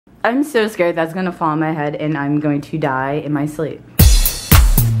I'm so scared that's gonna fall on my head and I'm going to die in my sleep.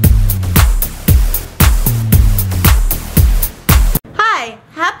 Hi,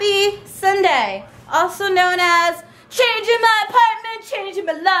 happy Sunday, also known as changing my apartment, changing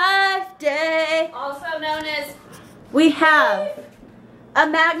my life day. Also known as we have a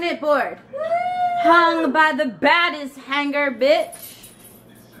magnet board hung by the baddest hanger bitch.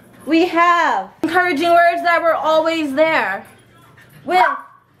 We have encouraging words that were always there with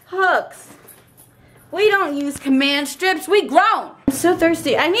hooks. We don't use command strips, we grown. I'm so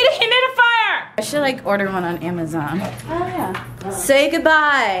thirsty, I need a humidifier. I should like order one on Amazon. oh yeah. Say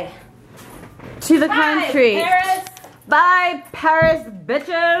goodbye to the country. Paris. Bye, Paris,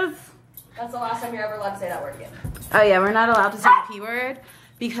 bitches. That's the last time you're ever allowed to say that word again. Oh yeah, we're not allowed to say the P word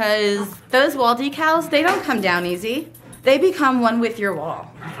because those wall decals, they don't come down easy. They become one with your wall.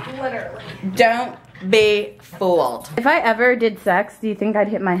 Literally. Don't be fooled. If I ever did sex, do you think I'd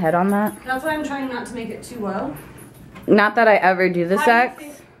hit my head on that? That's why I'm trying not to make it too low. Not that I ever do the sex.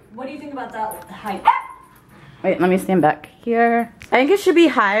 What do you think about that height? Wait, let me stand back here. I think it should be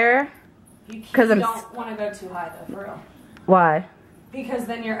higher. You I'm don't want to go too high though, for real. Why? Because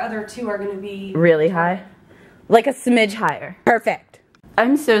then your other two are going to be Really high? Like a smidge higher. Perfect.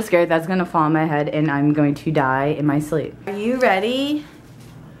 I'm so scared that's gonna fall on my head and I'm going to die in my sleep. Are you ready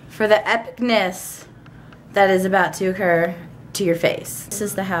for the epicness that is about to occur to your face? This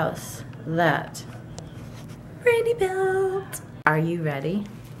is the house that Randy built. Are you ready?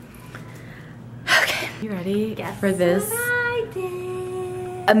 Okay, you ready for this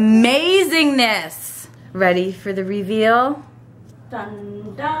amazingness? Ready for the reveal?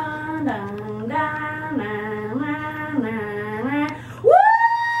 Dun, dun, dun, dun, dun, dun, dun. Woo!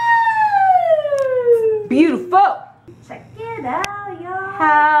 Beautiful. Check it out, y'all.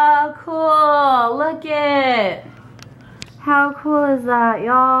 How cool. Look it. How cool is that,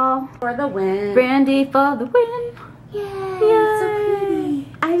 y'all? For the win. Brandy for the win. Yay. Yay. So pretty.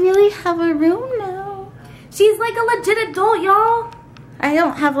 I really have a room now. She's like a legit adult, y'all. I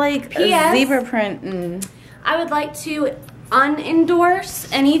don't have like a P.S. zebra print. And I would like to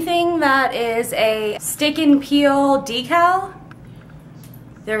unendorse anything that is a stick and peel decal.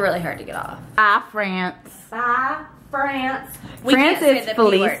 They're really hard to get off. bye, France. Bye, France. France can't say is the P word.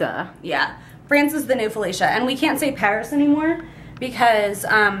 Felicia. Yeah, France is the new Felicia, and we can't say Paris anymore because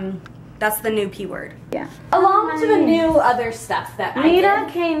that's the new P word. Yeah. Along to the new other stuff that I did. Mira,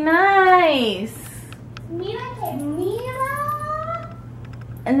 que nice. Mira que mira.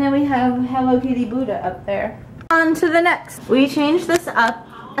 And then we have Hello Kitty Buddha up there. On to the next. We changed this up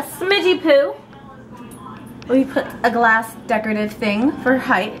a smidgy poo. We put a glass decorative thing for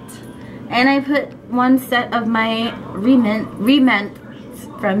height. And I put one set of my remint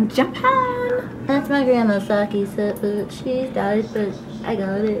from Japan. That's my grandma's Saki set, but she died, but I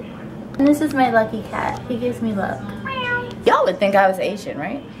got it. And this is my lucky cat. He gives me luck. Y'all would think I was Asian,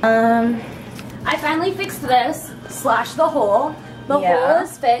 right? I finally fixed this, slash the hole. The hole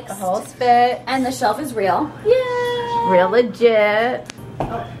is fixed. The hole's fixed. And the shelf is real. Yeah. Real legit.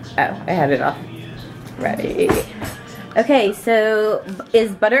 Oh, I had it off. Ready. Okay, so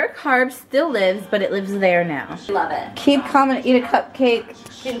is butter carb still lives, but it lives there now. Love it. Keep calm and eat a cupcake.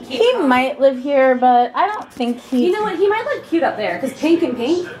 Keep He calm. might live here, but I don't think he... You know what? He might look cute up there, because pink and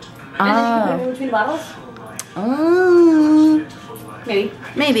pink. And then you can put him in between bottles. Maybe.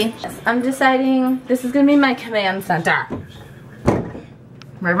 Maybe. Yes, I'm deciding this is going to be my command center.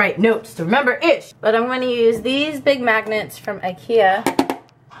 I write notes to remember ish. But I'm going to use these big magnets from IKEA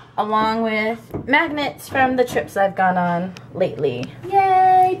along with magnets from the trips I've gone on lately.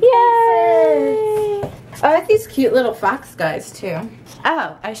 Yay! Yay! I like these cute little fox guys too.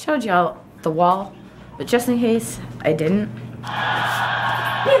 Oh, I showed y'all the wall, but just in case I didn't.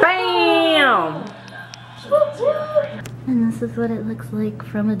 Bam! And this is what it looks like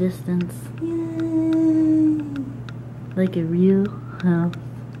from a distance. Yay! Like a real house.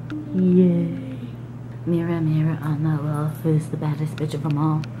 Yay! Mirror, mirror on the wall, who's the baddest bitch of them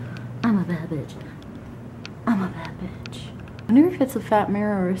all? I'm a bad bitch. I'm a bad bitch. I wonder if it's a fat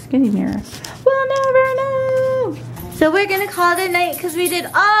mirror or a skinny mirror. We'll never know. So we're gonna call it a night because we did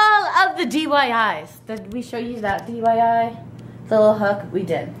all of the DIYs. Did we show you that DIY? The little hook? We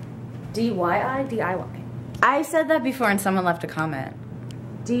did. DIY? DIY. I said that before and someone left a comment.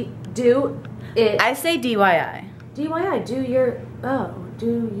 Do it. I say DIY. DIY. Do your. Oh. Do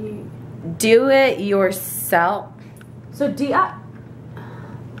you. Do it yourself. So DI.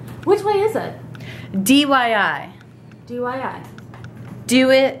 Which way is it? DIY. DIY. Do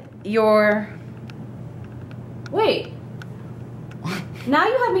it your... Wait. Now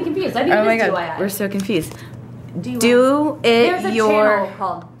you have me confused. I think Oh my it is god, DIY. we're so confused. DIY. Do it There's a your... channel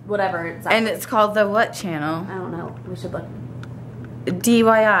called whatever. Exactly. And it's called the what channel? I don't know. We should look.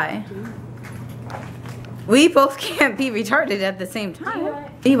 DYI. We both can't be retarded at the same time.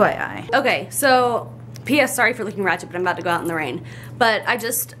 DYI. Okay, so P.S. Sorry for looking ratchet, but I'm about to go out in the rain. But I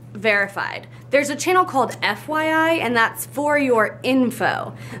just verified. There's a channel called FYI, and that's for your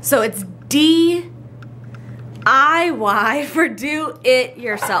info. So it's DIY for do it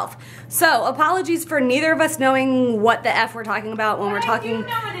yourself. So apologies for neither of us knowing what the F we're talking about when we're talking.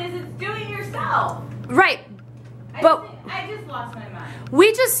 I do know it is. It's do it yourself. Right. But I just lost my mind.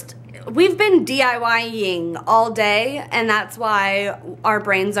 We've been DIYing all day, and that's why our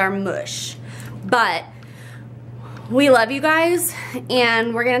brains are mush. But we love you guys,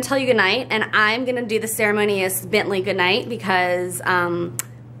 and we're gonna tell you goodnight, and I'm gonna do the ceremonious Bentley goodnight because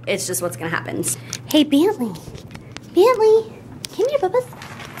it's just what's gonna happen. Hey Bentley, come here, Bubba's.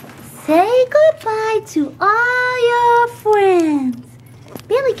 Say goodbye to all your friends.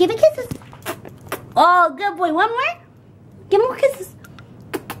 Bentley, give it kisses. Oh, good boy. One more. Give more kisses.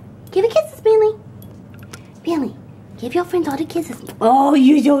 Give it kisses, Bentley. Bentley, give your friends all the kisses. Oh,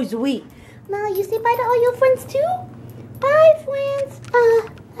 you're so sweet. Now, you say bye to all your friends, too? Bye, friends. I'm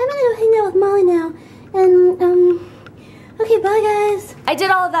gonna go hang out with Molly now. And, okay, bye, guys. I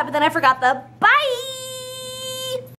did all of that, but then I forgot the bye.